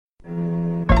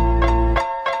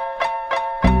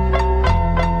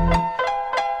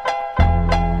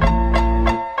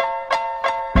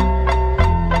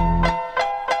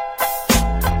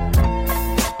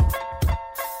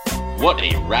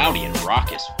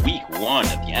week one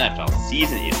of the NFL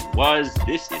season. It was.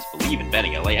 This is Believe in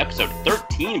Betting LA, episode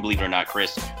 13, believe it or not,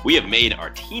 Chris. We have made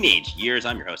our teenage years.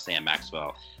 I'm your host, Sam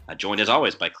Maxwell, joined as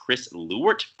always by Chris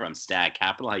Lewert from Stag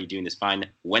Capital. How are you doing this fine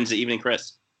Wednesday evening,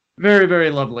 Chris? Very,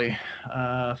 very lovely.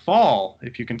 Fall,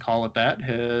 if you can call it that,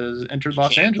 has entered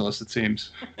Los Angeles, it seems.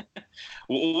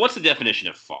 What's the definition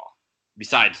of fall,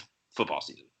 besides football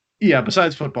season? Yeah,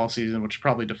 besides football season, which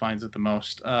probably defines it the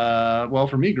most. Well,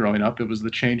 for me growing up, it was the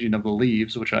changing of the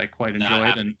leaves, which I quite enjoyed. Not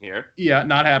happening here. Yeah,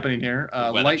 not happening here.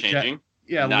 Weather changing.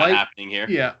 Not happening here.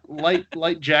 Yeah,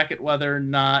 light jacket weather,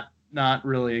 not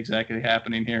really exactly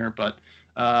happening here. But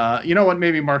you know what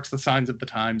maybe marks the signs of the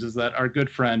times is that our good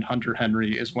friend Hunter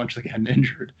Henry is once again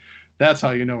injured. That's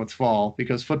how you know it's fall,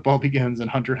 because football begins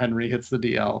and Hunter Henry hits the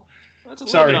DL. That's a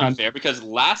little bit unfair because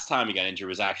last time he got injured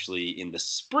was actually in the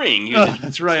spring.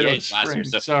 That's right. It was last spring.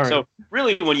 Year. Sorry. So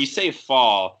really, when you say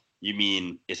fall, you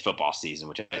mean it's football season,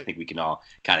 which I think we can all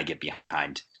kind of get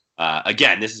behind.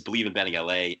 Again, this is Believe in Betting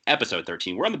LA, episode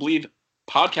 13. We're on the Believe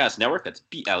Podcast Network. That's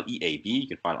BLEAV. You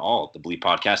can find all of the Believe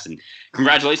podcasts. And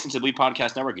congratulations to the Believe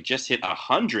Podcast Network. It just hit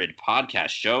 100 podcast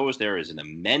shows. There is an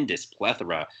immense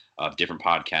plethora of different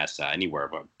podcasts anywhere.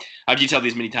 But I've detailed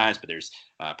these many times, but there's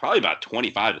probably about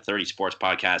 25 to 30 sports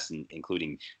podcasts,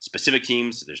 including specific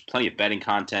teams. There's plenty of betting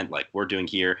content like we're doing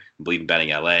here, Believe in Betting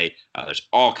LA. There's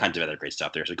all kinds of other great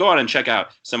stuff there. So go on and check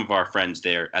out some of our friends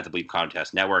there at the Believe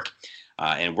Podcast Network.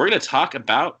 And we're going to talk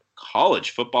about college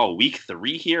football week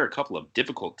 3 here, a couple of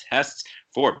difficult tests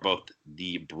for both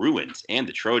the Bruins and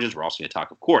the Trojans. We're also going to talk,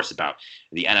 of course, about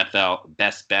the NFL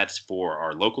best bets for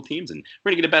our local teams, and we're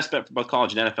going to get a best bet for both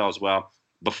college and NFL as well.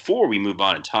 Before we move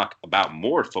on and talk about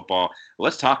more football,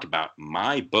 let's talk about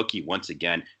MyBookie once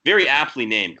again. Very aptly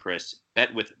named, Chris.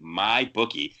 Bet with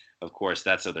MyBookie. Of course,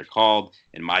 that's what they're called,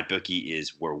 and MyBookie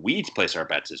is where we place our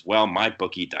bets as well,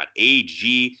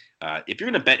 mybookie.ag. If you're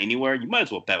going to bet anywhere, you might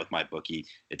as well bet with MyBookie.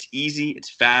 It's easy,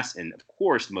 it's fast, and of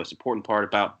course, the most important part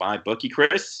about MyBookie,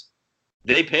 Chris,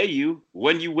 they pay you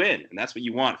when you win, and that's what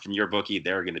you want from your bookie.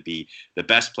 They're going to be the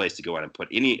best place to go out and put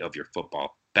any of your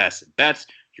football best bets,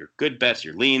 your good bets,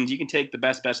 your leans. You can take the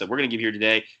best bets that we're going to give here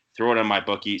today, throw it on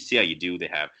MyBookie, see how you do. They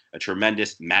have a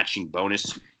tremendous matching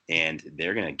bonus, and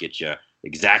they're going to get you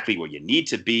exactly where you need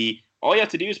to be. All you have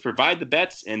to do is provide the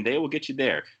bets, and they will get you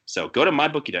there. So go to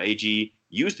mybookie.ag,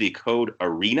 use the code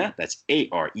ARENA, that's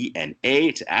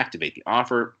ARENA, to activate the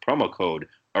offer. Promo code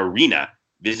ARENA.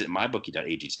 Visit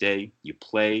mybookie.ag today. You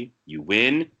play, you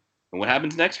win. And what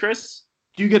happens next, Chris?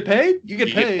 Do you get paid? You get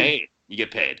paid. You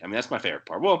get paid. I mean, that's my favorite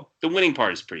part. Well, the winning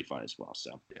part is pretty fun as well.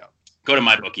 So yeah. Go to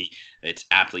MyBookie. It's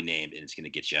aptly named, and it's going to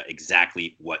get you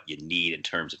exactly what you need in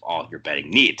terms of all your betting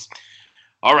needs.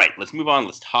 All right, let's move on.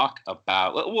 Let's talk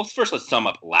about – well, first let's sum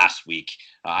up last week.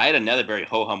 I had another very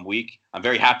ho-hum week. I'm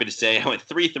very happy to say I went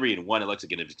 3-3-1. It looks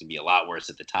like it was going to be a lot worse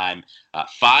at the time.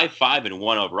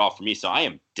 5-5-1 overall for me, so I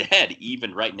am dead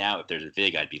even right now. If there's a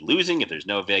VIG, I'd be losing. If there's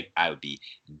no VIG, I would be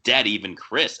dead even.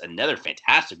 Chris, another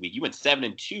fantastic week. You went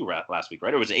 7-2 last week,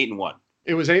 right? Or was it 8-1?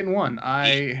 It was 8-1.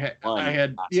 I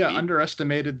had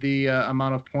underestimated the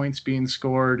amount of points being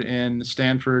scored in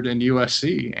Stanford and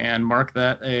USC and marked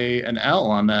that an L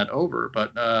on that over.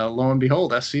 But lo and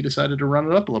behold, SC decided to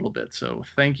run it up a little bit. So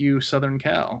thank you, Southern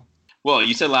Cal. Well,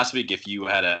 you said last week if you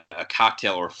had a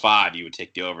cocktail or 5, you would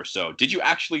take the over. So did you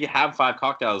actually have 5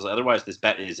 cocktails? Otherwise, this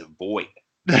bet is void.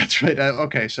 That's right.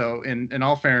 Okay, so in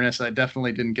all fairness, I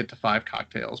definitely didn't get to 5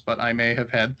 cocktails, but I may have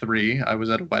had 3. I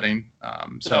was at a wedding,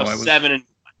 so I was 7-1.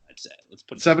 I'd say let's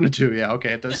put 7-2. Yeah,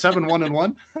 okay.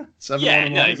 7-1-1. 7-1-1. Yeah,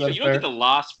 no, you don't get the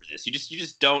loss for this. You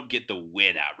just don't get the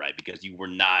win outright because you were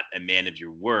not a man of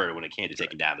your word when it came to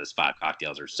taking down those 5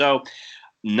 cocktails or so.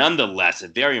 Nonetheless, a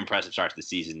very impressive start to the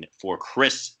season for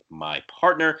Chris, my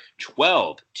partner.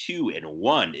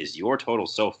 12-2-1 is your total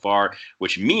so far,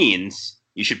 which means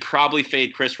you should probably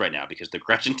fade Chris right now because the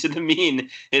regression to the mean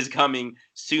is coming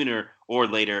sooner or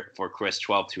later for Chris.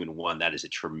 12-2-1. That is a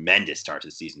tremendous start to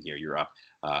the season here. You're up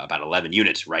about 11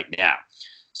 units right now.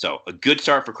 So a good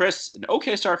start for Chris, an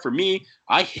okay start for me.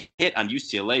 I hit on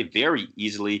UCLA very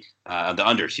easily. The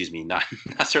under, not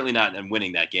certainly not. I'm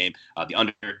winning that game. The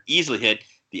under easily hit.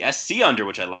 The SC under,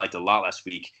 which I liked a lot last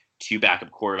week. 2 backup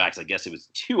quarterbacks. I guess it was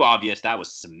too obvious. That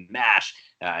was smash.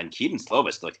 And Keaton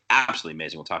Slovis looked absolutely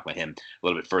amazing. We'll talk about him a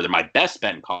little bit further. My best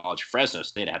bet in college, Fresno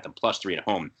State. I had them +3 at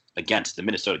home against the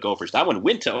Minnesota Gophers. That one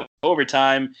went to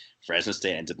overtime. Fresno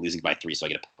State ends up losing by 3, so I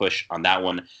get a push on that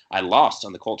one. I lost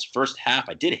on the Colts first half.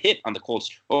 I did hit on the Colts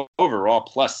overall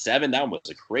 +7. That one was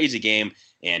a crazy game.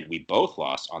 And we both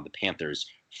lost on the Panthers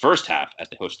first half as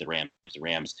they host the Rams. The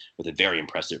Rams with a very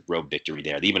impressive road victory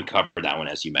there. They even covered that one,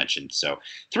 as you mentioned. So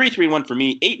 3-3-1 for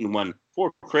me, 8-1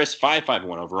 for Chris,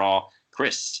 5-5-1 overall.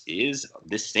 Chris is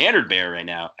the standard bearer right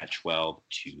now at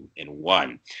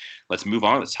 12-2-1. Let's move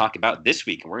on. Let's talk about this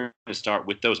week. And we're going to start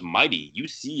with those mighty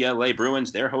UCLA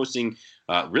Bruins. They're hosting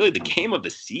really the game of the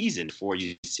season for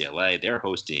UCLA. They're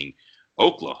hosting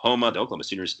Oklahoma, the Oklahoma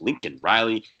Sooners, Lincoln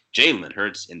Riley, Jalen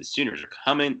Hurts, and the Sooners are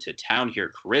coming to town here.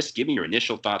 Chris, give me your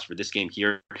initial thoughts for this game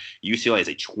here. UCLA is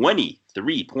a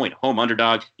 23-point home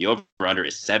underdog. The over-under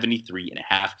is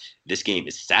 73.5. This game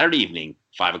is Saturday evening,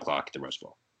 5 o'clock at the Rose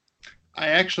Bowl. I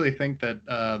actually think that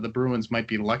the Bruins might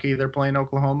be lucky they're playing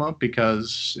Oklahoma,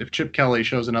 because if Chip Kelly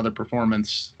shows another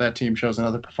performance, that team shows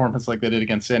another performance like they did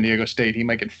against San Diego State, he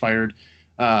might get fired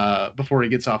before he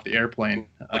gets off the airplane.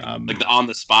 Like the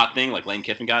on-the-spot thing, like Lane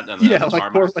Kiffin got?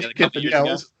 Like poor Lane Kiffin. Yeah,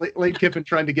 was Lane Kiffin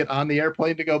trying to get on the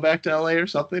airplane to go back to LA or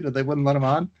something, and they wouldn't let him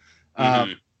on?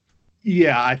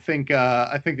 Yeah, I think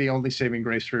the only saving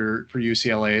grace for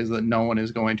UCLA is that no one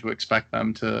is going to expect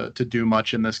them to do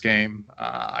much in this game.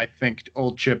 I think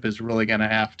old Chip is really going to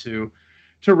have to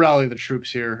rally the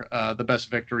troops here. The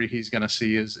best victory he's going to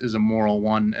see is a moral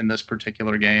one in this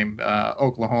particular game.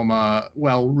 Oklahoma,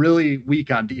 really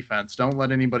weak on defense. Don't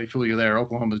let anybody fool you there.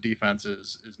 Oklahoma's defense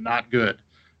is not good.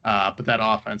 But that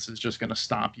offense is just going to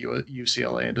stomp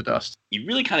UCLA into dust. You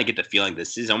really kind of get the feeling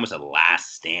this is almost a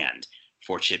last stand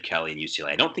for Chip Kelly and UCLA.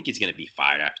 I don't think he's going to be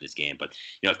fired after this game, but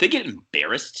if they get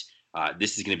embarrassed,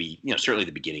 this is going to be certainly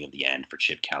the beginning of the end for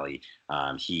Chip Kelly.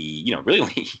 He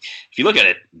really, if you look at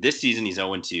it, this season he's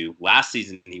 0-2. Last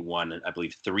season he won, I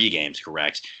believe, 3 games.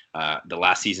 Correct. The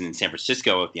last season in San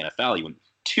Francisco at the NFL, he went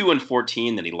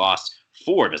 2-14. Then he lost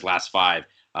 4 of his last 5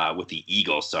 with the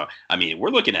Eagles. So we're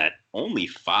looking at only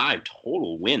 5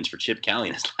 total wins for Chip Kelly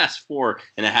in his last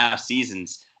 4.5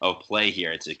 seasons of play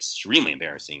here. It's extremely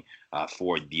embarrassing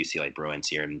for the UCLA Bruins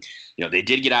here. And, they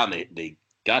did get out and they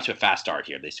got to a fast start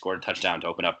here. They scored a touchdown to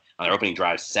open up on their opening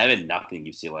drive, 7-0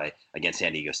 UCLA against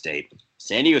San Diego State.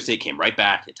 San Diego State came right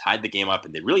back. They tied the game up,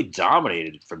 and they really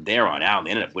dominated from there on out.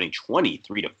 They ended up winning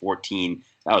 23-14.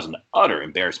 That was an utter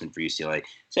embarrassment for UCLA.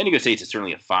 San Diego State is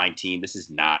certainly a fine team. This is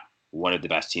not one of the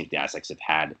best teams the Aztecs have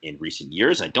had in recent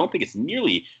years. And I don't think it's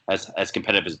nearly as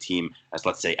competitive as a team as,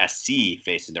 let's say, SC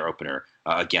faced in their opener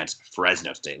against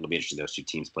Fresno State. It'll be interesting. Those two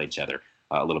teams play each other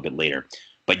a little bit later.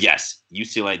 But yes,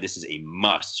 UCLA, this is a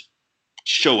must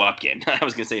show up game. I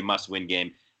was going to say must win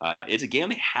game. It's a game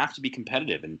they have to be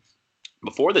competitive. And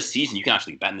before the season, you can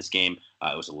actually bet in this game.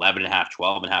 It was 11.5,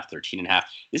 12.5, 13.5.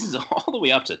 This is all the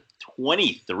way up to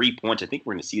 23 points. I think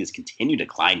we're going to see this continue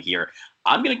decline here.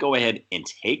 I'm going to go ahead and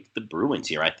take the Bruins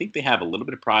here. I think they have a little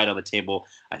bit of pride on the table.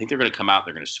 I think they're going to come out.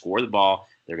 They're going to score the ball.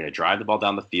 They're going to drive the ball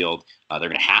down the field. They're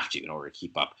going to have to in order to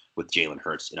keep up with Jalen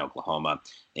Hurts in Oklahoma.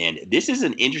 And this is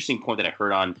an interesting point that I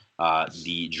heard on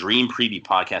the Dream Preview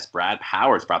podcast. Brad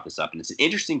Powers brought this up, and it's an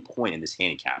interesting point in this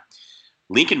handicap.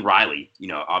 Lincoln Riley,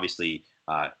 obviously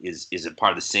is a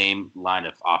part of the same line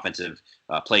of offensive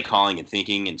play calling and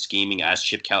thinking and scheming as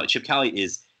Chip Kelly. Chip Kelly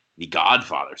is the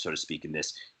godfather, so to speak, in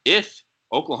this. If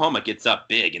Oklahoma gets up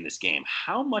big in this game,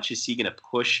 how much is he going to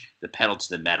push the pedal to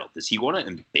the metal? Does he want to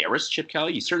embarrass Chip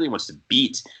Kelly? He certainly wants to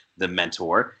beat the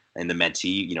mentor and the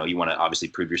mentee. You want to obviously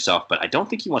prove yourself, but I don't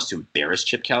think he wants to embarrass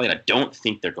Chip Kelly, and I don't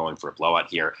think they're going for a blowout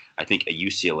here. I think a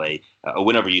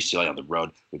win over UCLA on the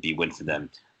road would be a win for them.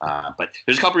 But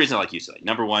there's a couple reasons I like UCLA.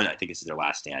 Number one, I think this is their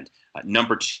last stand.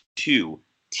 Number two,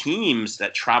 teams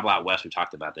that travel out west, we've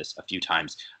talked about this a few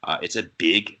times, it's a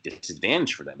big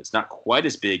disadvantage for them. It's not quite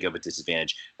as big of a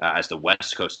disadvantage as the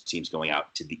West Coast teams going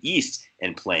out to the east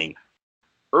and playing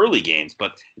early games.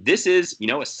 But this is,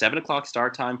 a 7 o'clock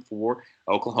start time for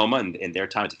Oklahoma, and their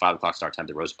time it's a 5 o'clock start time at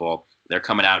the Rose Bowl. They're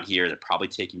coming out here. They're probably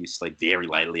taking UCLA very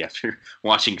lightly after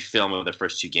watching film of their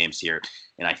first 2 games here.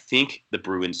 And I think the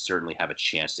Bruins certainly have a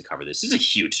chance to cover this. This is a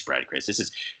huge spread, Chris. This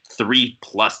is 3+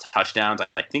 touchdowns.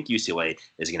 I think UCLA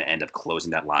is going to end up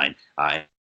closing that line. And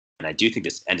I do think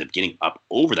this ends up getting up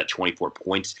over that 24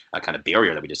 points kind of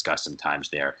barrier that we discussed sometimes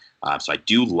there. So I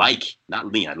do like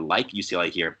UCLA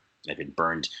here. I've been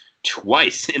burned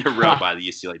twice in a row by the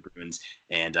UCLA Bruins,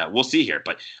 and we'll see here.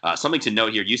 But something to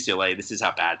note here, UCLA, this is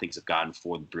how bad things have gotten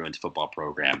for the Bruins football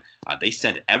program. They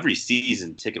send every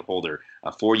season ticket holder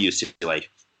for UCLA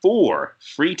 4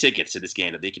 free tickets to this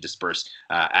game that they could disperse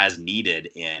as needed.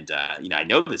 And, I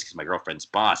know this because my girlfriend's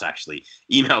boss actually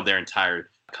emailed their entire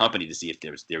company to see if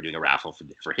they were doing a raffle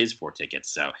for his 4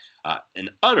 tickets. So an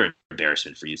utter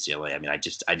embarrassment for UCLA. I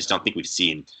just don't think we've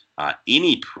seen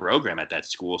any program at that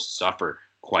school suffer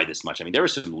quite this much. There were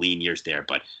some lean years there,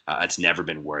 but it's never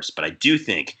been worse. But I do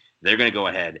think they're going to go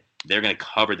ahead. They're going to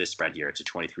cover this spread here. It's a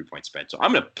 23-point spread. So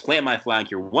I'm going to plant my flag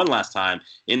here one last time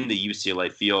in the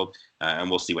UCLA field, and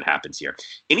we'll see what happens here.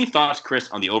 Any thoughts, Chris,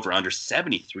 on the over-under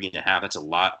 73.5? That's a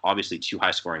lot. Obviously, two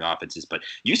high-scoring offenses, but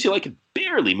UCLA could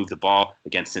barely move the ball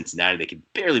against Cincinnati. They could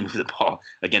barely move the ball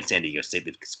against San Diego State.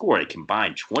 They've scored a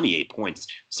combined 28 points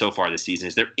so far this season.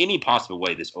 Is there any possible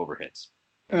way this overhits?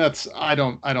 I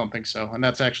don't think so. And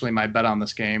that's actually my bet on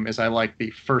this game is I like the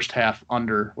first half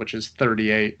under, which is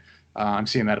 38. I'm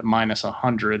seeing that at minus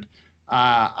 100.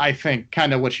 I think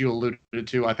kind of what you alluded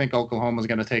to. I think Oklahoma's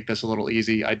going to take this a little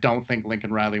easy. I don't think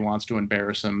Lincoln Riley wants to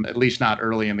embarrass him, at least not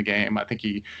early in the game. I think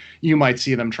you might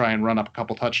see them try and run up a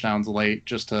couple touchdowns late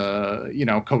just to,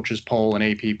 coaches poll and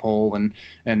AP poll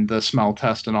and the smell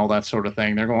test and all that sort of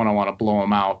thing. They're going to want to blow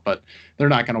him out, but they're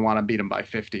not going to want to beat him by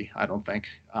 50, I don't think.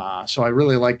 So I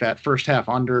really like that first half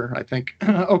under. I think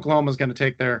Oklahoma's going to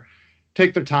take their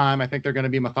time. I think they're going to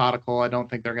be methodical. I don't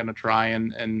think they're going to try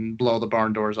and blow the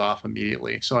barn doors off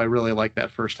immediately. So I really like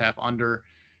that first half under.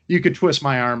 You could twist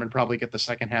my arm and probably get the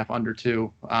second half under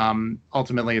too.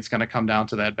 Ultimately, it's going to come down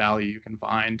to that value you can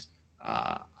find.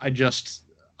 I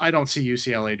don't see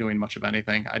UCLA doing much of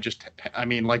anything.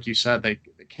 Like you said, they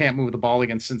can't move the ball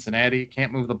against Cincinnati,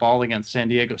 can't move the ball against San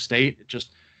Diego State.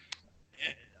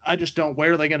 I just don't.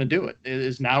 Where are they going to do it?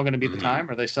 Is now going to be the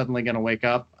time? Are they suddenly going to wake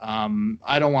up?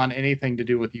 I don't want anything to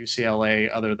do with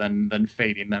UCLA other than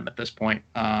fading them at this point.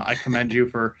 I commend you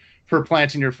for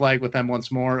planting your flag with them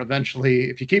once more.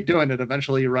 Eventually, if you keep doing it,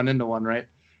 eventually you run into one, right?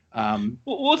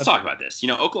 Well, let's talk about this.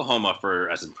 Oklahoma, for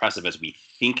as impressive as we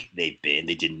think they've been,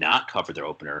 they did not cover their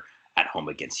opener at home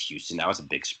against Houston. That was a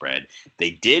big spread. They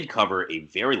did cover a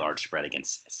very large spread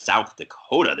against South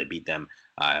Dakota. They beat them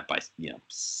by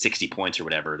 60 points or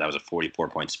whatever. That was a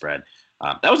 44-point spread.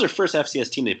 That was their first FCS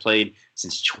team they played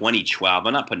since 2012.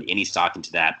 I'm not putting any stock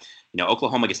into that.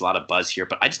 Oklahoma gets a lot of buzz here,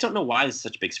 but I just don't know why it's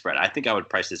such a big spread. I think I would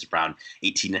price this around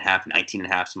 18.5, 19.5,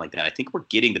 something like that. I think we're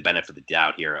getting the benefit of the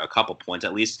doubt here, a couple points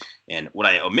at least. And what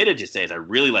I omitted to say is I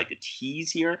really like the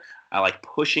tease here. I like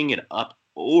pushing it up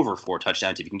over 4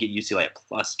 touchdowns. If you can get UCLA at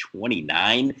plus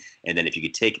 29, and then if you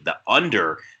could take the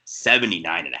under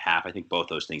 79.5, I think both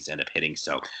those things end up hitting.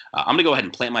 So I'm going to go ahead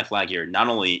and plant my flag here, not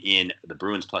only in the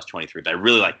Bruins plus 23, but I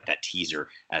really like that teaser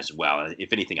as well.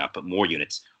 If anything, I'll put more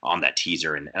units on that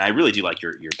teaser, and I really do like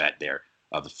your bet there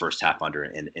of the first half under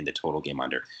and the total game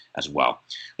under as well.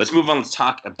 Let's move on. Let's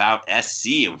talk about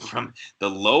SC, from the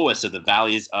lowest of the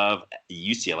valleys of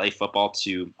UCLA football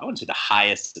to, I wouldn't say the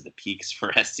highest of the peaks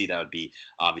for SC. That would be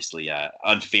obviously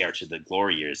unfair to the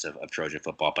glory years of Trojan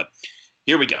football. But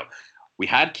here we go. We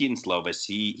had Kedon Slovis.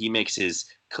 He makes his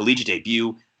collegiate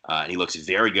debut, and he looks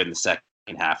very good in the second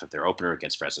half of their opener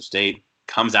against Fresno State.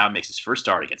 Comes out, makes his first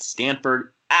start against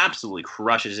Stanford, absolutely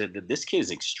crushes it. This kid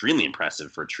is extremely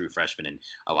impressive for a true freshman, and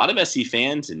a lot of SC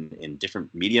fans and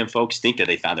different media folks think that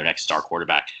they found their next star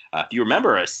quarterback. If you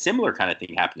remember, a similar kind of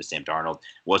thing happened to Sam Darnold.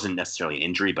 Wasn't necessarily an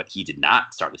injury, but he did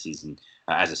not start the season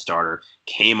as a starter.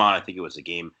 Came on, I think it was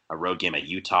a road game at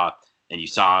Utah, and you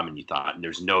saw him and you thought,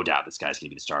 there's no doubt this guy's going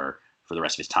to be the starter for the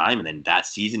rest of his time. And then that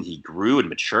season he grew and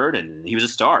matured, and he was a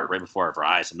star right before our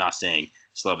eyes. I'm not saying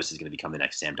Slovis is going to become the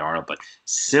next Sam Darnold, but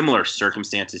similar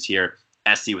circumstances here.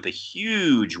 SC with a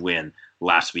huge win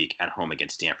last week at home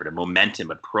against Stanford,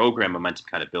 a program momentum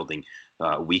kind of building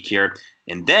week here.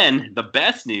 And then the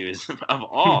best news of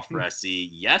all for SC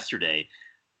yesterday,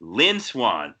 Lynn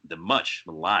Swann, the much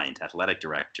maligned athletic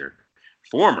director,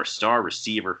 former star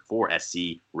receiver for SC,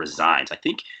 resigns. I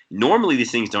think normally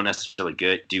these things don't necessarily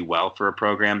do well for a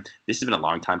program. This has been a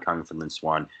long time coming from Lynn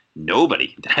Swann.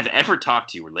 Nobody that I've ever talked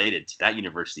to related to that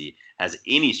university has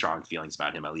any strong feelings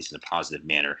about him, at least in a positive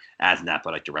manner, as an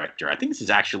athletic director. I think this is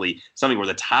actually something where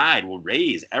the tide will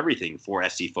raise everything for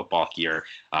SC football here.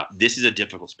 This is a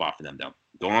difficult spot for them, though.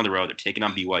 Going on the road, they're taking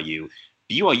on BYU.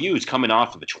 BYU is coming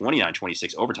off of a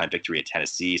 29-26 overtime victory at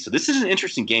Tennessee. So this is an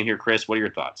interesting game here, Chris. What are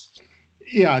your thoughts?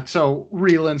 Yeah, so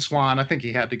Lynn Swann, I think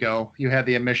he had to go. You had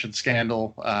the admission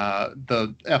scandal,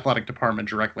 the athletic department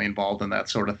directly involved in that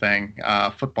sort of thing,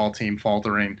 football team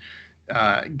faltering.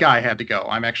 Guy had to go.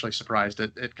 I'm actually surprised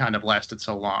it kind of lasted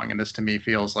so long, and this to me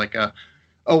feels like a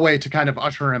way to kind of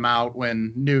usher him out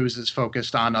when news is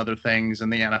focused on other things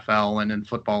in the NFL and in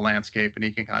football landscape, and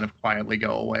he can kind of quietly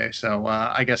go away. So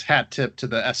I guess hat tip to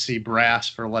the SC brass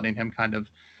for letting him kind of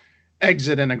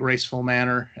exit in a graceful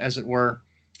manner, as it were.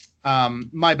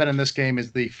 My bet in this game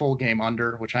is the full game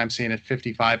under, which I'm seeing at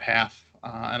 55.5,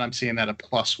 and I'm seeing that at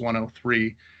plus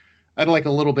 103. I'd like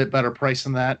a little bit better price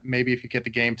than that. Maybe if you get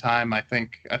the game time, I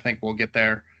think we'll get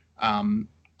there.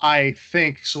 I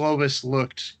think Slovis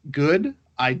looked good.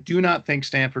 I do not think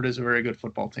Stanford is a very good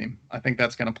football team. I think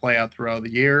that's going to play out throughout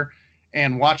the year.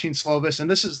 And watching Slovis, and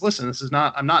this is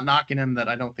not, I'm not knocking him that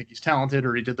I don't think he's talented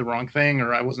or he did the wrong thing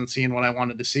or I wasn't seeing what I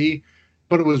wanted to see,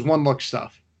 but it was one look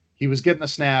stuff. He was getting a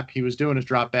snap, he was doing his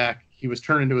drop back, he was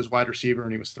turning to his wide receiver,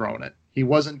 and he was throwing it. He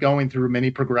wasn't going through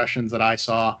many progressions that I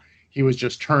saw. He was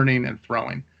just turning and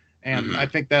throwing. And I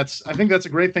think that's a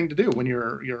great thing to do when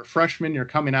you're a freshman, you're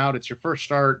coming out, it's your first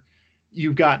start.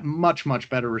 You've got much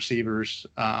better receivers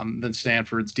than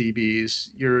Stanford's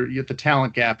DBs. The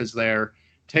talent gap is there.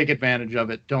 Take advantage of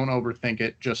it. Don't overthink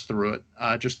it. Just throw it.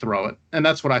 And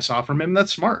that's what I saw from him.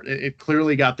 That's smart. It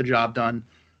clearly got the job done.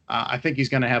 I think he's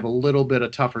going to have a little bit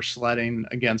of tougher sledding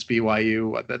against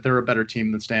BYU. They're a better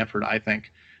team than Stanford, I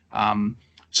think.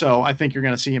 So I think you're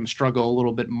going to see him struggle a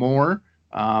little bit more.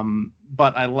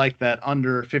 But I like that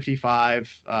under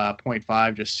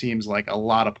 55.5 just seems like a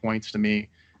lot of points to me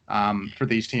for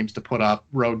these teams to put up.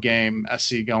 Road game,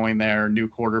 SC going there, new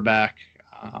quarterback.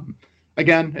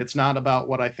 Again, it's not about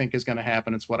what I think is going to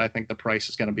happen. It's what I think the price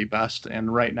is going to be best.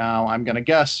 And right now, I'm going to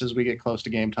guess as we get close to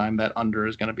game time that under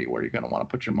is going to be where you're going to want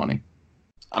to put your money.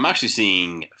 I'm actually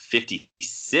seeing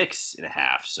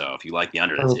 56.5. So if you like the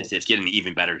under, it's getting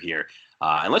even better here.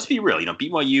 And let's be real,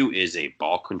 BYU is a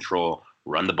ball control,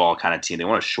 run the ball kind of team. They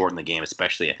want to shorten the game,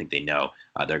 especially I think they know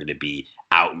they're going to be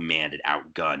outmanned and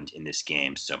outgunned in this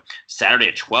game. So Saturday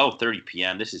at 12:30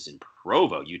 p.m. This is in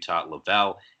Provo, Utah,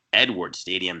 Lavelle Edwards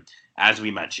Stadium. As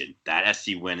we mentioned, that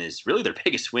SC win is really their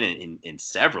biggest win in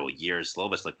several years.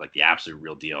 Slovis looked like the absolute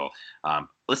real deal.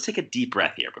 Let's take a deep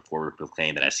breath here before we're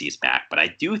proclaiming that SC is back. But I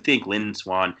do think Lynn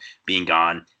Swann being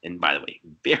gone, and by the way,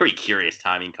 very curious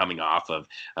timing coming off of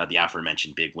the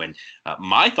aforementioned big win.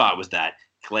 My thought was that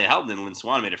Clay Helton and Lynn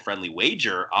Swann made a friendly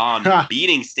wager on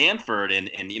beating Stanford,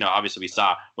 and obviously we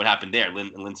saw what happened there.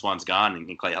 Lynn Swann's gone,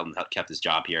 and Clay Helton kept his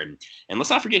job here. And let's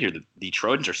not forget here, the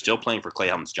Trojans are still playing for Clay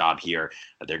Helton's job here.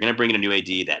 They're going to bring in a new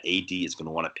AD. That AD is going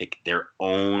to want to pick their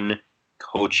own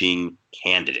coaching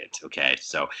candidate. Okay,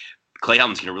 so Clay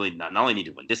Helton's going to really not only need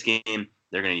to win this game,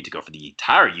 they're going to need to go for the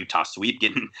entire Utah sweep,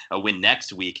 getting a win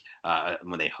next week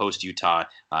when they host Utah,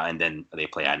 and then they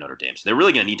play at Notre Dame. So they're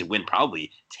really going to need to win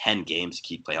probably 10 games to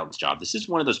keep Clay Helton's job. This is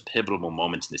one of those pivotal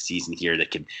moments in the season here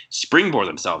that can springboard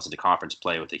themselves into conference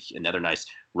play with another nice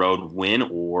road win,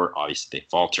 or obviously they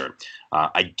falter.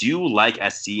 I do like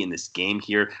SC in this game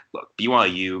here. Look,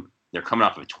 BYU, they're coming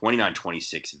off of a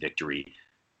 29-26 victory.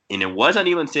 And it was on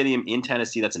Neyland Stadium in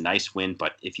Tennessee. That's a nice win.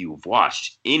 But if you've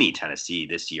watched any Tennessee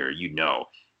this year, you know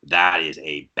that is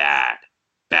a bad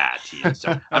team.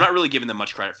 So I'm not really giving them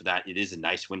much credit for that. It is a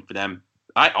nice win for them.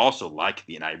 I also like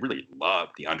and I really love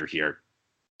the under here.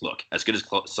 Look, as good as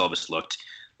Slovis looked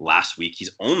last week,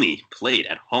 he's only played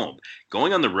at home.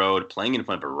 Going on the road, playing in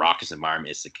front of a raucous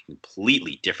environment is a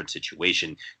completely different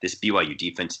situation. This BYU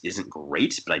defense isn't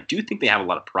great, but I do think they have a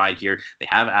lot of pride here. They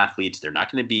have athletes. They're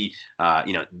not going to be,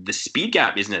 the speed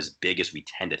gap isn't as big as we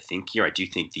tend to think here. I do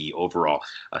think the overall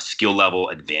skill level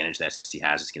advantage that SC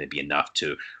has is going to be enough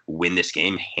to win this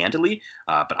game handily.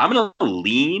 But I'm going to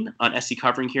lean on SC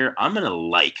covering here. I'm going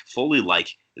to fully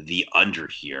like the under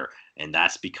here. And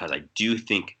that's because I do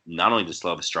think not only does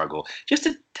Slovis struggle, just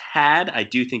a tad, I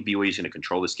do think BYU is going to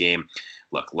control this game.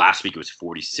 Look, last week it was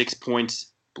 46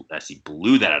 points. SC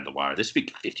blew that out of the water. This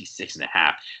week, 56.5.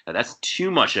 Now, that's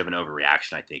too much of an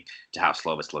overreaction, I think, to how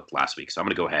Slovis looked last week. So I'm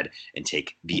going to go ahead and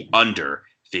take the under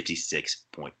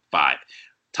 56.5.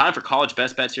 Time for college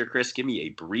best bets here, Chris. Give me a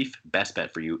brief best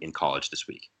bet for you in college this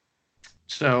week.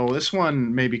 So this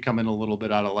one may be coming a little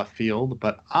bit out of left field,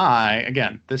 but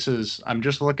I'm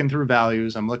just looking through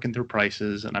values, I'm looking through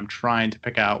prices, and I'm trying to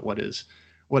pick out what is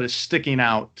sticking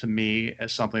out to me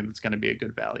as something that's going to be a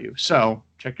good value. So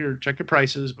check your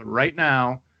prices, but right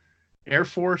now, Air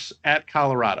Force at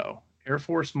Colorado, Air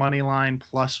Force money line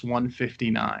plus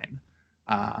 159.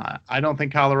 I don't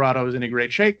think Colorado is any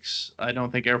great shakes. I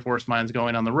don't think Air Force mine's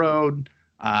going on the road.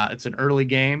 It's an early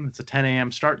game. It's a 10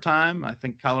 a.m. start time. I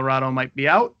think Colorado might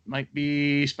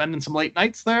be spending some late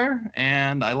nights there.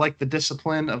 And I like the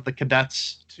discipline of the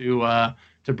cadets to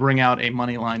bring out a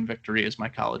money line victory as my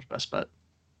college best bet.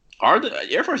 Are the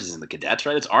Air Force isn't the cadets,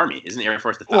 right? It's Army. Isn't the Air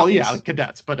Force the Falcons? Well, yeah, the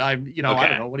cadets. But I don't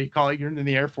know. What do you call it? You're in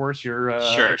the Air Force. You're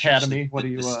academy. What do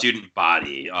you? The student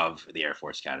body of the Air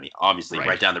Force Academy. Obviously,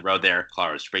 right down the road there,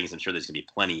 Colorado Springs. I'm sure there's going to be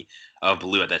plenty of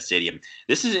blue at that stadium.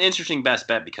 This is an interesting best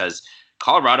bet because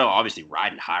Colorado obviously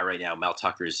riding high right now. Mel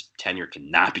Tucker's tenure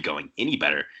cannot be going any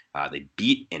better. They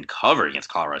beat and covered against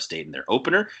Colorado State in their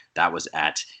opener. That was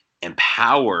at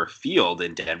Empower Field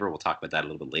in Denver. We'll talk about that a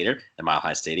little bit later at Mile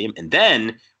High Stadium. And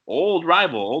then old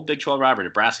Big 12 rival,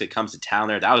 Nebraska comes to town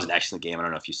there. That was an excellent game. I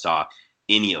don't know if you saw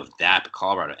any of that, but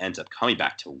Colorado ends up coming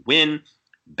back to win.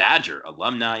 Badger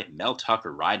alumni Mel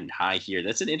Tucker riding high here.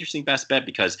 That's an interesting best bet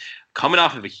because coming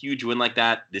off of a huge win like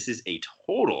that, this is a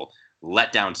total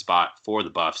letdown spot for the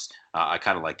Buffs. I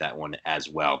kind of like that one as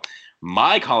well.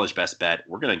 My college best bet,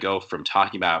 we're going to go from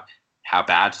talking about how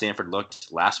bad Stanford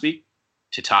looked last week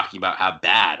to talking about how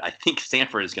bad I think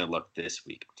Stanford is going to look this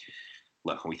week.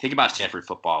 Look, when we think about Stanford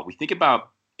football, we think about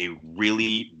a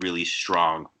really, really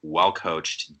strong,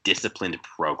 well-coached, disciplined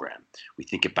program. We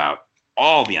think about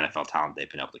all the NFL talent they've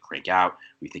been able to crank out.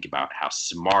 We think about how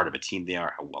smart of a team they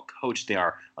are, how well-coached they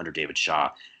are under David Shaw.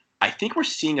 I think we're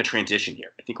seeing a transition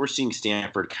here. I think we're seeing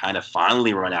Stanford kind of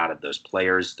finally run out of those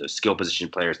players, those skill position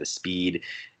players, the speed.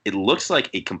 It looks like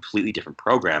a completely different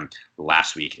program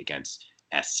last week against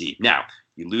SC. Now,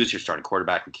 you lose your starting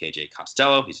quarterback in KJ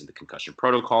Costello. He's in the concussion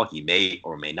protocol. He may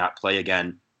or may not play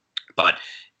again. But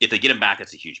if they get him back,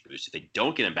 that's a huge boost. If they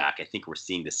don't get him back, I think we're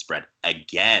seeing this spread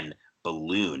again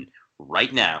balloon.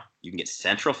 Right now, you can get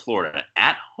Central Florida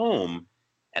at home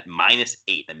at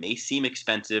 -8. That may seem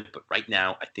expensive, but right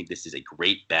now, I think this is a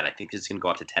great bet. I think this is going to go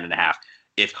up to 10.5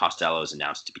 if Costello is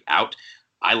announced to be out.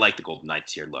 I like the Golden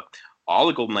Knights here. Look, all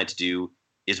the Golden Knights do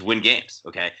is win games,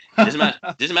 okay? It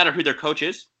doesn't matter who their coach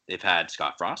is. They've had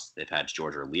Scott Frost. They've had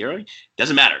George O'Leary.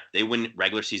 Doesn't matter. They win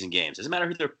regular season games. Doesn't matter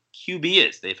who their QB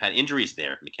is. They've had injuries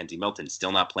there. Mackenzie Milton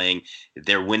still not playing.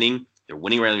 They're winning. They're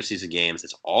winning regular season games.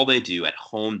 That's all they do. At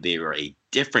home, they are a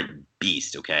different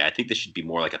beast, okay? I think this should be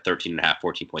more like a 13.5,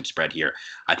 14-point spread here.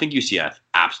 I think UCF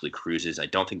absolutely cruises. I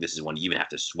don't think this is one you even have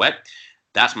to sweat.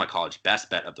 That's my college best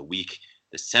bet of the week.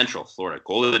 The Central Florida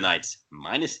Golden Knights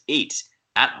 -8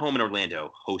 at home in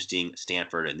Orlando hosting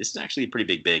Stanford. And this is actually a pretty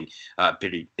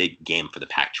big game for the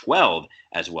Pac-12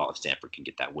 as well if Stanford can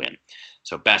get that win.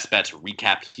 So best bets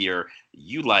recap here.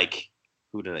 You like,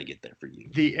 who did I get there for you?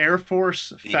 The Air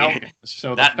Force Falcons.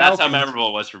 So that's how memorable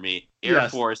it was for me. Air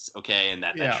Force, okay, and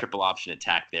that triple option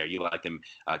attack there. You like them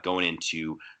going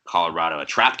into Colorado, a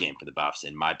trap game for the Buffs.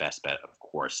 And my best bet, of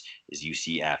course, is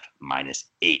UCF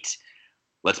 -8.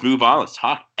 Let's move on. Let's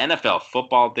talk NFL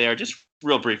football there. Just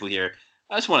real briefly here.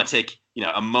 I just want to take,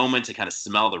 a moment to kind of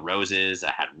smell the roses.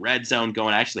 I had Red Zone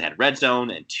going. I actually had Red Zone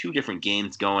and 2 different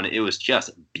games going. It was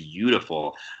just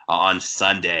beautiful on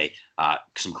Sunday.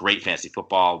 Some great fantasy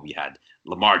football. We had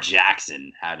Lamar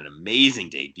Jackson had an amazing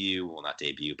debut. Well, not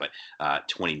debut, but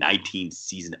 2019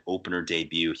 season opener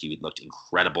debut. He looked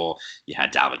incredible. You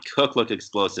had Dalvin Cook look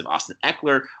explosive. Austin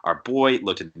Eckler, our boy,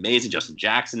 looked amazing. Justin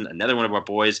Jackson, another one of our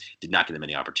boys, did not get them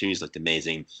many opportunities, looked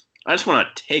amazing. I just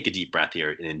want to take a deep breath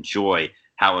here and enjoy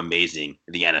how amazing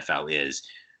the NFL is.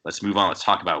 Let's move on. Let's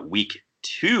talk about week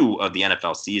 2 of the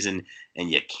NFL season.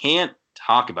 And you can't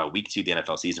talk about week 2 of the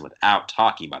NFL season without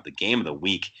talking about the game of the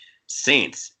week,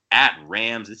 Saints at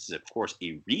Rams. This is, of course,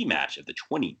 a rematch of the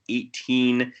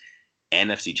 2018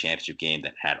 NFC Championship game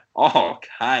that had all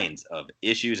kinds of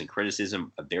issues and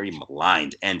criticism, a very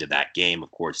maligned end of that game.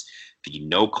 Of course, the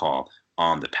no call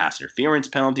on the pass interference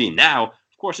penalty. And now,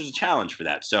 of course, there's a challenge for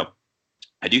that. So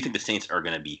I do think the Saints are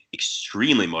going to be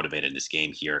extremely motivated in this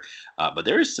game here, but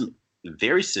there is some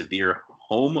very severe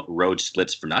home road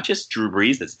splits for not just Drew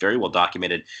Brees. That's very well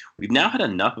documented. We've now had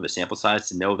enough of a sample size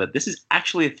to know that this is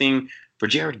actually a thing for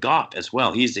Jared Goff as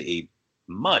well. He's a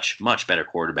much, much better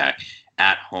quarterback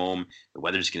at home. The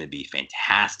weather's going to be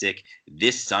fantastic.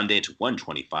 This Sunday, it's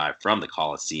 1:25 from the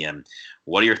Coliseum.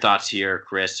 What are your thoughts here,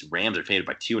 Chris? Rams are favored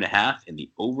by 2.5, and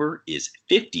the over is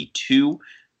 52.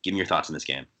 Give me your thoughts on this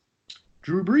game.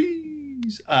 Drew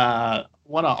Brees.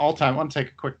 Want to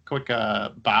take a quick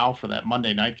bow for that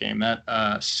Monday night game.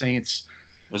 That Saints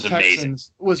was amazing.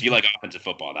 If you like offensive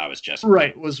football, that was just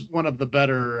right. Was one of the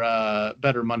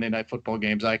better Monday night football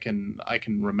games I can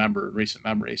remember in recent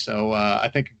memory. So I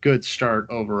think a good start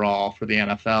overall for the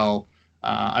NFL.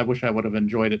 I wish I would have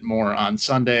enjoyed it more on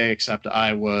Sunday, except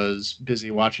I was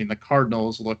busy watching the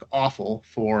Cardinals look awful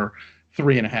for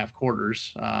 3.5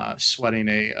 quarters, sweating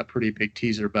a pretty big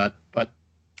teaser bet, but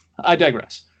I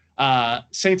digress.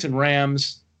 Saints and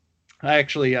Rams.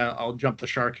 I'll jump the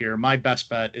shark here. My best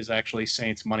bet is actually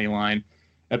Saints money line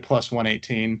at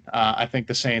 +118. I think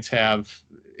the Saints have,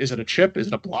 is it a chip? Is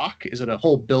it a block? Is it a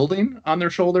whole building on their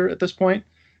shoulder at this point?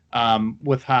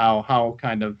 With how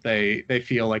kind of they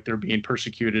feel like they're being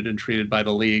persecuted and treated by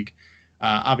the league.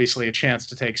 Obviously a chance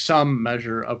to take some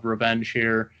measure of revenge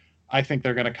here. I think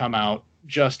they're going to come out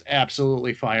just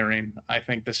absolutely firing. I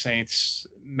think the Saints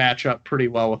match up pretty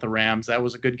well with the Rams. That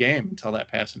was a good game until that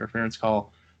pass interference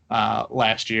call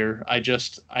last year. I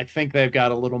think they've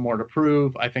got a little more to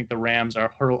prove. I think the Rams are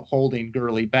holding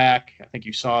Gurley back. I think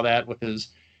you saw that with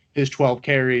his 12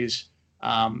 carries.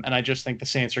 And I just think the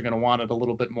Saints are going to want it a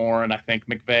little bit more. And I think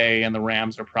McVay and the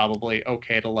Rams are probably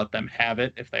okay to let them have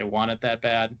it if they want it that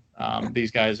bad.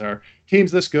 These guys are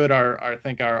teams this good I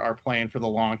think are playing for the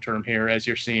long term here, as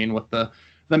you're seeing with the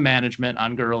management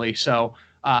on Gurley. So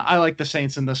I like the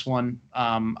Saints in this one.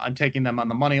 I'm taking them on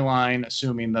the money line,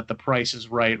 assuming that the price is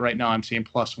right. Right now, I'm seeing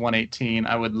plus 118.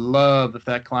 I would love if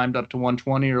that climbed up to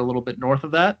 120 or a little bit north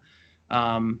of that.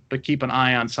 But keep an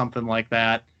eye on something like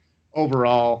that.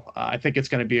 Overall, I think it's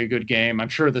going to be a good game. I'm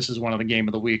sure this is one of the game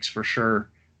of the weeks for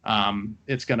sure.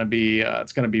 It's going to be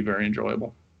very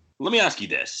enjoyable. Let me ask you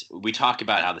this. We talk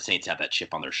about how the Saints have that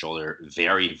chip on their shoulder.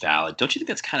 Very valid. Don't you think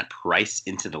that's kind of priced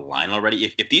into the line already?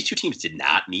 If these two teams did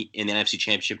not meet in the NFC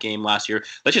Championship game last year,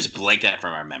 let's just blank that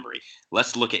from our memory.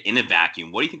 Let's look at in a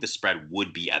vacuum. What do you think the spread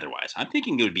would be otherwise? I'm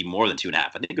thinking it would be more than 2.5. I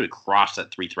think it would cross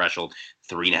that 3 threshold,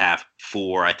 3.5,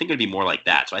 4. I think it would be more like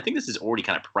that. So I think this is already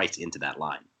kind of priced into that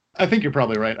line. I think you're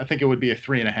probably right. I think it would be a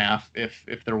 3.5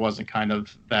 if there wasn't kind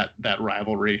of that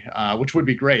rivalry, which would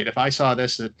be great. If I saw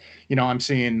this at, I'm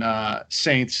seeing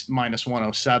Saints minus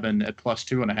 107 at plus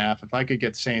 2.5. If I could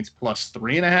get Saints plus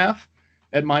 3.5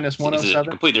 at minus 107, it's a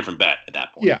completely different bet at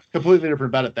that point. Yeah, completely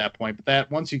different bet at that point. But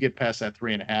that once you get past that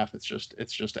 3.5,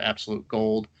 it's just absolute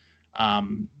gold.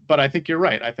 But I think you're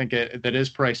right. I think that is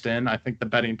priced in. I think the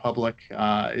betting public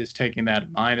is taking that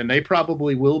in mind, and they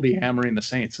probably will be hammering the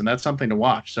Saints, and that's something to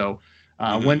watch. So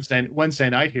Wednesday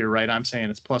night here, right? I'm saying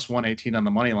it's plus 118 on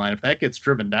the money line. If that gets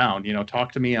driven down,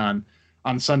 talk to me on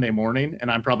Sunday morning,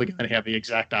 and I'm probably going to have the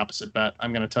exact opposite bet.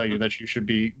 I'm going to tell you that you should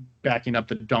be backing up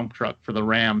the dump truck for the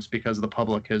Rams because the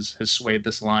public has swayed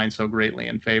this line so greatly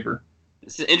in favor.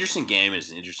 It's an interesting game.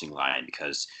 It's an interesting line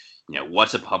because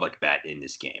what's a public bet in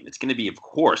this game? It's going to be, of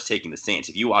course, taking the Saints.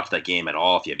 If you watch that game at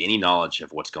all, if you have any knowledge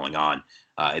of what's going on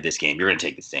in this game, you're going to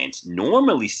take the Saints.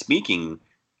 Normally speaking,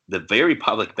 the very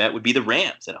public bet would be the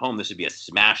Rams at home. This would be a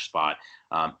smash spot.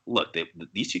 Look,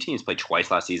 these two teams played twice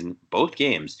last season. Both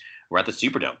games were at the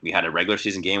Superdome. We had a regular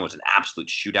season game. It was an absolute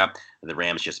shootout. The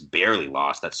Rams just barely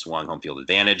lost. That swung home field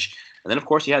advantage. And then, of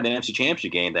course, you had the NFC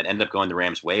Championship game that ended up going the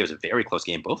Rams' way. It was a very close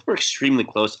game. Both were extremely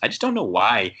close. I just don't know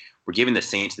why we're giving the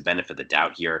Saints the benefit of the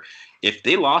doubt here. If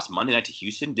they lost Monday night to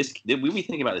Houston, we'd be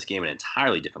thinking about this game in an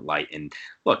entirely different light. And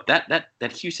look,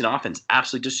 that Houston offense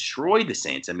absolutely destroyed the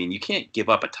Saints. I mean, you can't give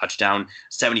up a touchdown,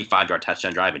 75-yard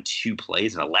touchdown drive in 2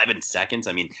 plays in 11 seconds.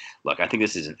 I mean, look, I think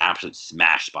this is an absolute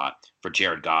smash spot for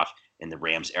Jared Goff and the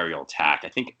Rams aerial attack. I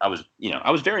think I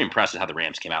was very impressed with how the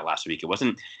Rams came out last week. It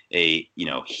wasn't a,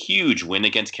 huge win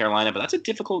against Carolina, but that's a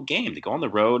difficult game to go on the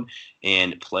road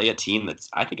and play a team that's,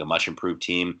 I think, a much improved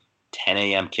team. 10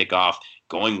 a.m. kickoff,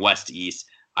 going west to east.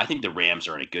 I think the Rams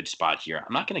are in a good spot here.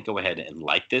 I'm not going to go ahead and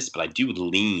like this, but I do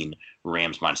lean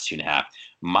Rams minus 2.5.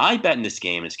 My bet in this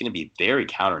game is going to be very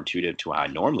counterintuitive to how I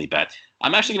normally bet.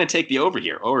 I'm actually going to take the over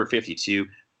here, over 52,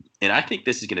 and I think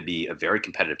this is going to be a very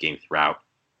competitive game throughout.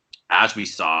 As we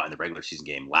saw in the regular season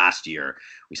game last year,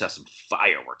 we saw some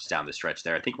fireworks down the stretch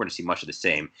there. I think we're going to see much of the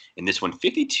same in this one.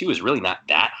 52 is really not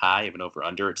that high of an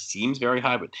over-under. It seems very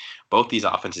high, but both these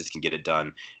offenses can get it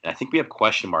done. And I think we have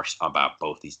question marks about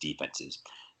both these defenses.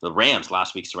 The Rams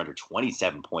last week surrendered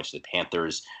 27 points to the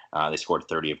Panthers. They scored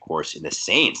 30, of course. And the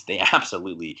Saints,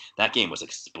 that game was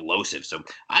explosive. So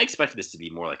I expected this to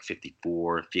be more like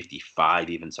 54, 55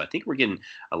 even. So I think we're getting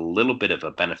a little bit of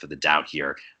a benefit of the doubt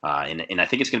here. And I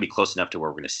think it's going to be close enough to where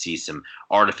we're going to see some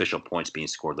artificial points being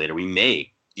scored later. We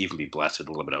may even be blessed with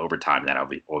a little bit of overtime. That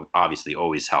obviously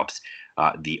always helps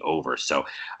the over. So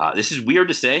this is weird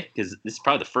to say because this is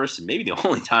probably the first and maybe the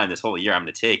only time this whole year I'm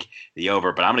going to take the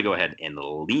over, but I'm going to go ahead and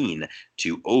lean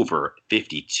to over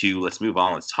 52. Let's move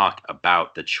on. Let's talk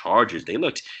about the Chargers. They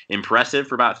looked impressive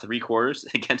for about 3 quarters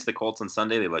against the Colts on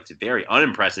Sunday. They looked very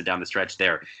unimpressive down the stretch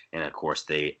there. And of course,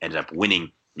 they ended up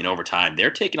winning in overtime. They're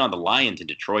taking on the Lions in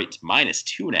Detroit, minus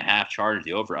 2.5 Chargers.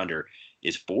 The over-under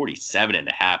is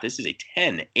 47.5. This is a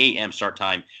 10 a.m. start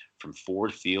time from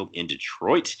Ford Field in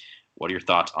Detroit. What are your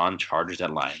thoughts on Chargers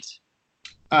at Lions?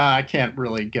 I can't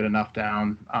really get enough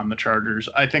down on the Chargers.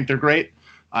 I think they're great.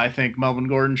 I think Melvin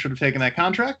Gordon should have taken that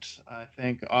contract. I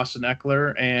think Austin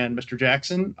Eckler and Mr.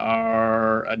 Jackson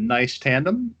are a nice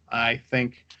tandem. I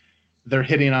think they're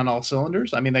hitting on all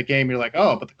cylinders. I mean, that game, you're like,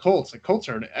 oh, but the Colts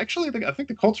are actually, I think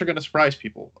the Colts are going to surprise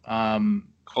people.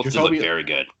 Colts look very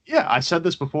good. Yeah, I said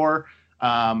this before.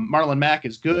 Marlon Mack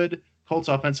is good. Colts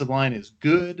offensive line is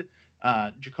good.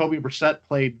 Jacoby Brissett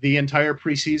played the entire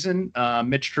preseason.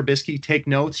 Mitch Trubisky, take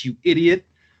notes, you idiot.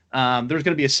 There's going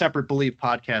to be a separate Believe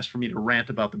podcast for me to rant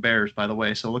about the Bears, by the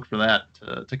way, so look for that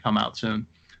to come out soon.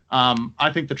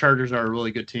 I think the Chargers are a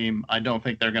really good team. I don't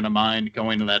think they're going to mind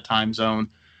going to that time zone.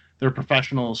 They're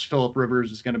professionals. Philip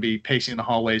Rivers is going to be pacing the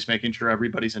hallways, making sure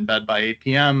everybody's in bed by 8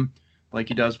 p.m. like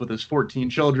he does with his 14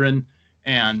 children.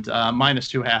 And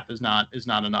 -2.5 is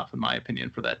not enough, in my opinion,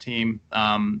 for that team.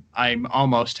 I'm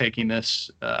almost taking this.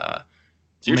 So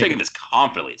you're taking this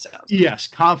confidently, it sounds. Yes,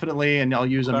 confidently, and I'll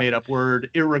use a made-up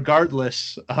word,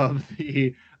 irregardless of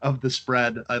the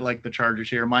spread. I like the Chargers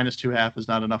here. -2.5 is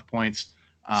not enough points.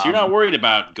 So you're not worried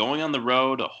about going on the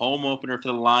road, a home opener for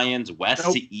the Lions,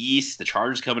 west to east, the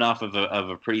Chargers coming off of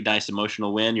a pretty nice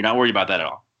emotional win. You're not worried about that at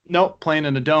all? Nope, playing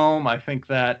in a dome, I think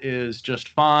that is just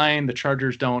fine. The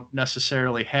Chargers don't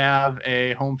necessarily have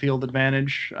a home field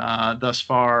advantage thus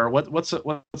far. What's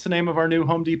the name of our new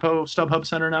Home Depot StubHub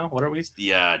Center now? What are we?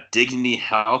 The Dignity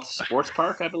Health Sports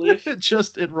Park, I believe.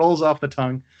 It rolls off the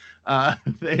tongue.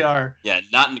 They are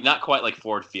not quite like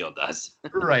Ford Field does.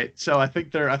 Right. So I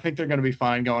think they're going to be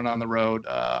fine going on the road.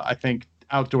 I think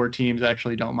outdoor teams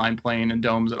actually don't mind playing in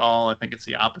domes at all. I think it's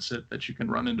the opposite, that you can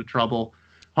run into trouble.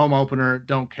 Home opener,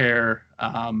 don't care.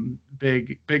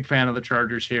 Big fan of the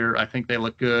Chargers here. I think they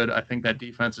look good. I think that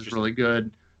defense is really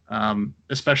good,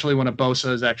 especially when a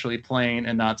Bosa is actually playing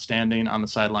and not standing on the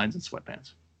sidelines in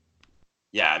sweatpants.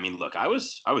 Yeah, I mean, look, I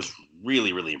was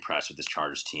really, really impressed with this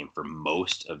Chargers team for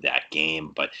most of that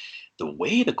game. But the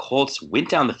way the Colts went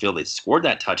down the field, they scored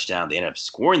that touchdown. They ended up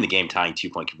scoring the game-tying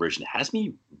 2-point conversion. It has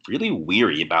me really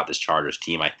weary about this Chargers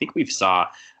team. I think we've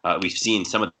seen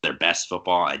some of their best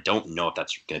football. I don't know if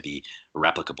that's going to be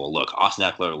replicable. Look, Austin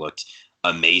Eckler looked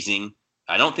amazing.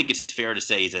 I don't think it's fair to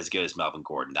say he's as good as Melvin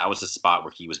Gordon. That was a spot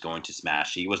where he was going to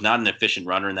smash. He was not an efficient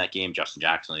runner in that game. Justin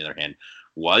Jackson, on the other hand,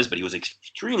 was, but he was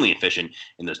extremely efficient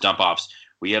in those dump offs.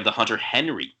 We have the Hunter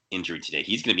Henry injury today.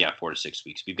 He's going to be out 4 to 6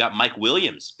 weeks. We've got Mike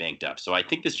Williams banked up. So I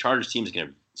think this Chargers team is going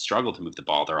to struggle to move the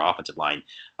ball. Their offensive line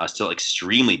still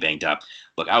extremely banged up.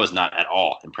 Look, I was not at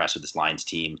all impressed with this Lions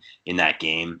team in that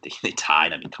game. They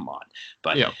tied. I mean, come on.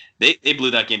 But they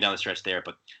blew that game down the stretch there.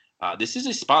 But this is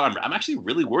a spot I'm actually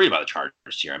really worried about the Chargers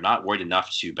here. I'm not worried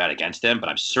enough to bet against them, but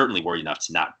I'm certainly worried enough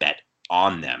to not bet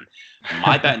on them.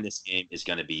 My bet in this game is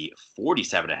going to be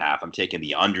 47.5. I'm taking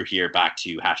the under here, back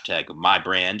to hashtag my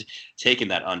brand, taking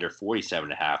that under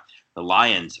 47.5. The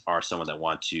Lions are someone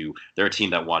they're a team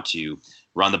that want to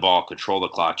run the ball, control the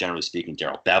clock. Generally speaking,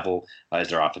 Darrell Bevell is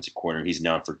their offensive coordinator. He's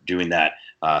known for doing that.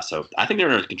 So I think they're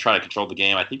going to try to control the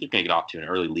game. I think they're going to get off to an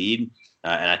early lead.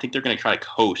 And I think they're going to try to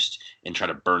coast and try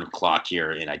to burn clock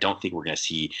here. And I don't think we're going to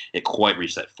see it quite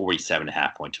reach that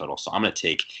 47.5 point total. So I'm going to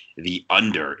take the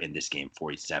under in this game,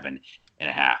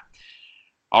 47.5.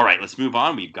 All right, let's move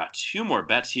on. We've got 2 more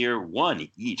bets here, one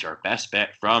each. Our best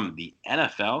bet from the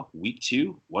NFL Week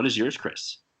 2. What is yours,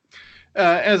 Chris?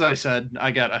 As I said,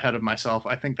 I got ahead of myself.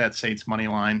 I think that Saints money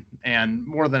line, and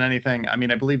more than anything, I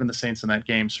mean, I believe in the Saints in that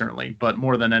game, certainly, but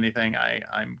more than anything,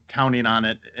 I'm counting on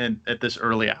it at this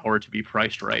early hour to be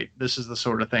priced right. This is the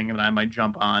sort of thing that I might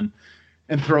jump on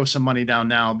and throw some money down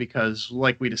now because,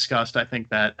 like we discussed, I think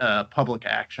that public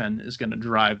action is going to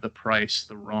drive the price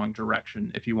the wrong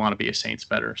direction if you want to be a Saints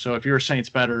bettor. So if you're a Saints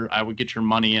bettor, I would get your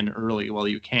money in early while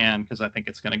you can, because I think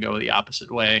it's going to go the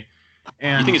opposite way.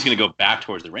 And you think it's going to go back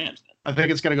towards the Rams then? I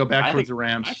think it's going to go back towards the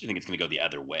Rams. I actually think it's going to go the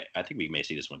other way. I think we may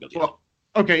see this one go the other way.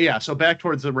 Okay, yeah. So back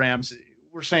towards the Rams.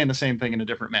 We're saying the same thing in a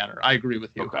different manner. I agree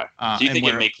with you. Okay. So you think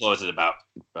it may close at about,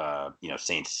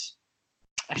 Saints?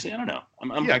 Actually, I don't know.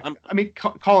 I mean,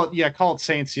 call it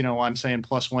Saints. I'm saying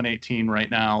plus 118 right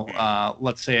now.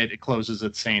 Let's say it closes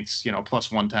at Saints,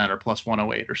 plus 110 or plus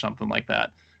 108 or something like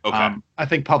that. Okay. I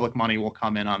think public money will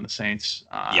come in on the Saints.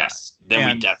 Yes,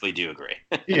 then we definitely do agree.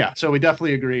 Yeah, so we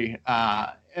definitely agree.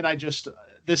 And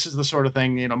this is the sort of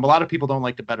thing, a lot of people don't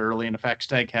like to bet early. And in fact,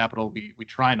 Stag Capital, we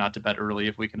try not to bet early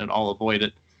if we can at all avoid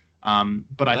it.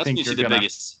 But I think you're the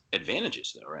biggest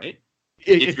advantages, though, right?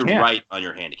 If you're right on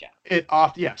your handicap.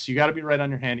 Yes, you got to be right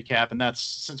on your handicap, and that's,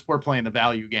 since we're playing the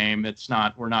value game,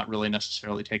 we're not really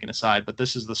necessarily taking a side. But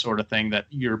this is the sort of thing that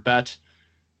your bet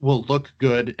will look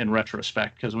good in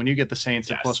retrospect, because when you get the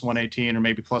Saints at plus 118 or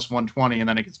maybe plus 120 and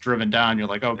then it gets driven down, you're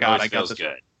like, oh God, I got this.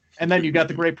 Good. And then you got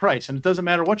the great price. And it doesn't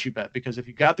matter what you bet, because if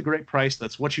you got the great price,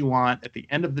 that's what you want. At the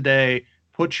end of the day,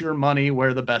 put your money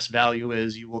where the best value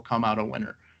is. You will come out a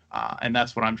winner. And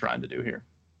that's what I'm trying to do here.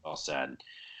 Well said.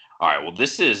 All right. Well,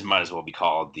 this might as well be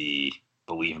called the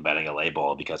Believe in Betting LA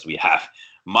Bowl, because we have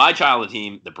my childhood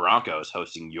team, the Broncos,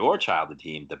 hosting your childhood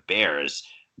team, the Bears.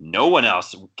 No one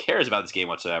else cares about this game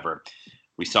whatsoever.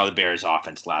 We saw the Bears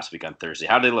offense last week on Thursday.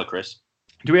 How did they look, Chris?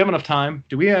 Do we have enough time?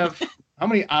 Do we have how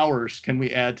many hours can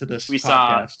we add to this podcast? We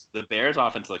saw the Bears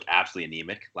offense look absolutely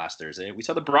anemic last Thursday. We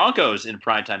saw the Broncos in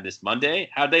primetime this Monday.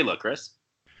 How did they look, Chris?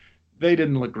 They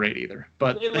didn't look great either,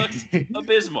 but they looked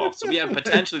abysmal. So we have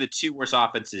potentially the 2 worst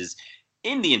offenses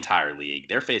in the entire league.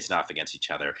 They're facing off against each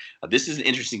other. This is an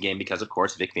interesting game because, of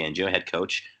course, Vic Fangio, head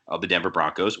coach of the Denver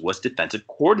Broncos, was defensive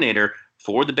coordinator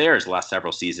for the Bears the last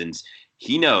several seasons.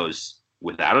 He knows,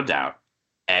 without a doubt,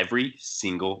 every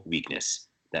single weakness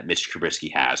that Mitch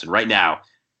Trubisky has. And right now,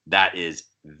 that is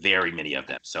very many of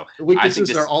them. So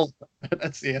weaknesses are all,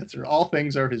 that's the answer. All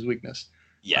things are his weakness.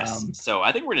 Yes. So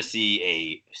I think we're going to see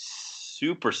a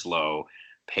super slow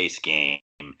pace game,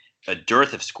 a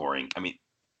dearth of scoring. I mean,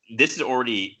 this is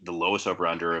already the lowest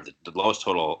over-under of the lowest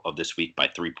total of this week by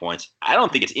 3 points. I don't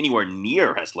think it's anywhere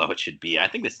near as low it should be. I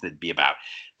think this would be about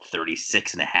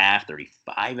 36.5,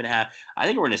 35.5. I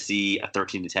think we're going to see a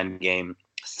 13-10 game,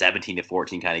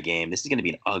 17-14 kind of game. This is going to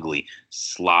be an ugly,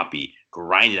 sloppy,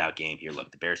 grinded out game here.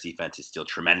 Look, the Bears defense is still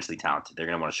tremendously talented. They're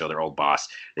going to want to show their old boss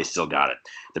they still got it.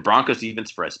 The Broncos defense,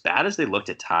 for as bad as they looked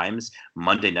at times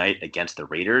Monday night against the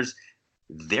Raiders,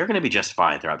 they're going to be just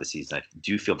fine throughout the season. I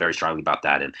do feel very strongly about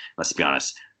that. And let's be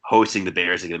honest, hosting the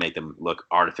Bears is going to make them look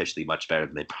artificially much better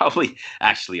than they probably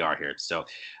actually are here. So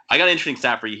I got an interesting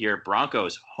stat for you here.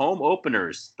 Broncos home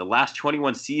openers, the last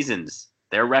 21 seasons,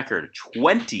 their record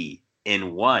 20-1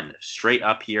 straight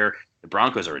up here. The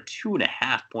Broncos are a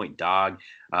 2.5-point dog.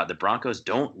 The Broncos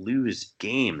don't lose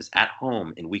games at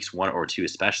home in weeks 1 or 2,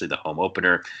 especially the home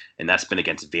opener. And that's been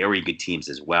against very good teams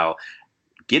as well.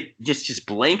 Just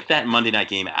blank that Monday night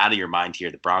game out of your mind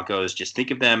here. The Broncos, just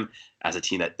think of them as a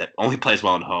team that only plays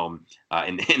well at home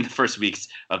in the first weeks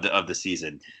of the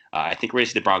season. I think we're going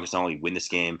to see the Broncos not only win this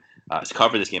game,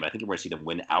 cover this game, I think we're going to see them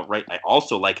win outright. I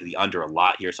also like the under a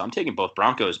lot here, so I'm taking both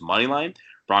Broncos money line,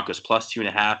 Broncos plus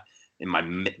 2.5.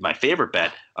 And my favorite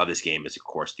bet of this game is, of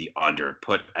course, the under.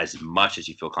 Put as much as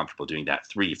you feel comfortable doing that,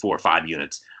 3, 4, 5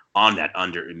 units on that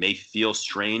under. It may feel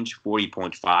strange,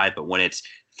 40.5, but when it's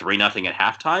 3-0 at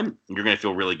halftime, you're going to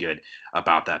feel really good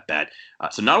about that bet.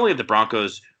 So not only have the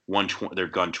Broncos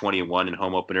they've gone 20-1 in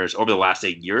home openers over the last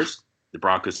 8 years, the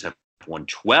Broncos have won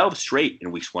 12 straight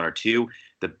in weeks 1 or 2.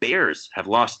 The Bears have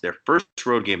lost their first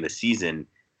road game of the season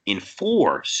in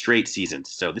 4 straight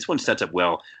seasons. So this one sets up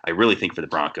well, I really think, for the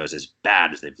Broncos, as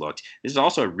bad as they've looked. This is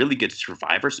also a really good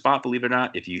survivor spot, believe it or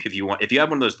not. If you have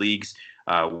one of those leagues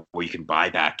where you can buy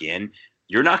back in,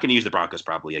 you're not going to use the Broncos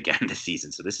probably again this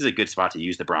season. So this is a good spot to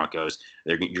use the Broncos.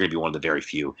 You're going to be one of the very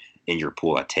few in your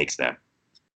pool that takes them.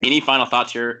 Any final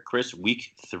thoughts here, Chris?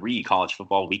 Week 3 college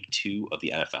football, week 2 of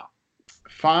the NFL.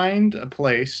 Find a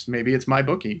place. Maybe it's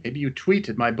MyBookie. Maybe you tweet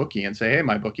at MyBookie and say, hey,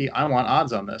 MyBookie, I want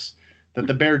odds on this, that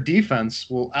the Bear defense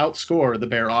will outscore the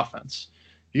Bear offense.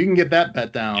 If you can get that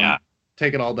bet down,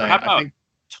 take it all day. How about I think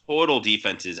total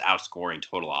defenses outscoring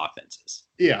total offenses?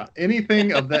 Yeah,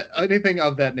 anything of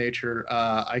that nature.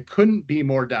 I couldn't be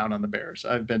more down on the Bears.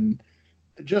 I've been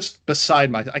just beside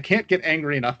myself. I can't get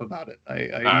angry enough about it. We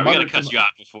got to cut you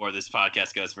off before this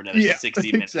podcast goes for another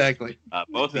 60 minutes. Exactly.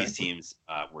 Both these teams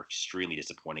were extremely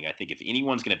disappointing. I think if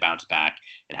anyone's going to bounce back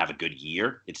and have a good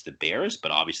year, it's the Bears. But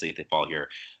obviously, if they fall here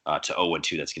to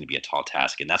 0-2, that's going to be a tall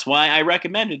task. And that's why I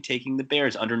recommended taking the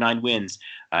Bears under 9 wins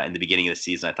in the beginning of the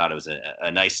season. I thought it was a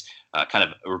nice kind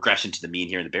of a regression to the mean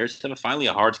here. And the Bears have finally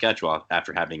a hard schedule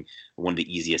after having one of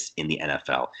the easiest in the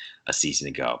NFL a season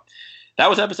ago. That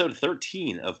was episode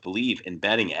 13 of Believe in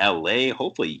Betting LA.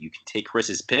 Hopefully you can take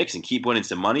Chris's picks and keep winning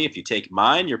some money. If you take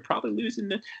mine, you're probably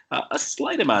losing a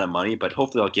slight amount of money, but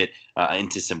hopefully I'll get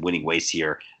into some winning ways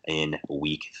here in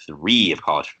week 3 of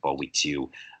college football, week 2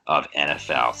 of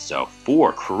NFL. So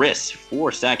for Chris,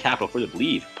 for Stat Capital, for the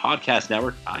Believe Podcast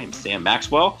Network, I am Sam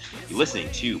Maxwell. You're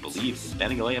listening to Believe in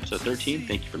Betting LA, episode 13.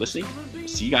 Thank you for listening. We'll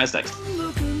see you guys next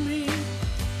time.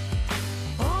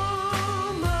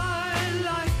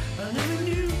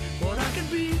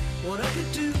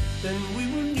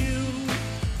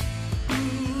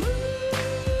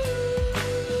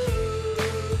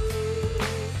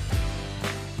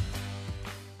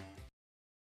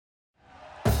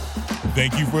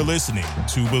 Thank you for listening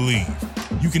to Believe.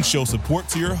 You can show support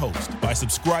to your host by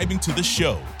subscribing to the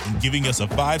show and giving us a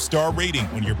 5-star rating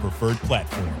on your preferred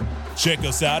platform. Check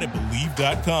us out at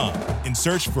Believe.com and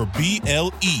search for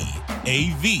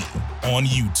BLEAV on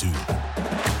YouTube.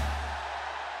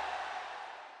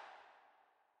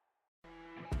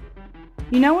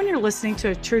 You know when you're listening to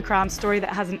a true crime story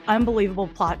that has an unbelievable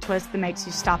plot twist that makes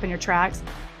you stop in your tracks?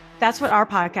 That's what our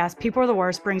podcast, People Are the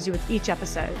Worst, brings you with each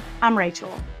episode. I'm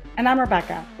Rachel. And I'm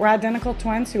Rebecca. We're identical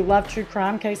twins who love true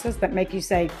crime cases that make you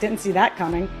say, didn't see that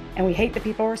coming, and we hate the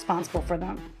people responsible for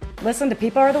them. Listen to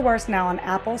People Are the Worst now on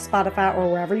Apple, Spotify,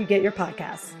 or wherever you get your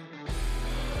podcasts.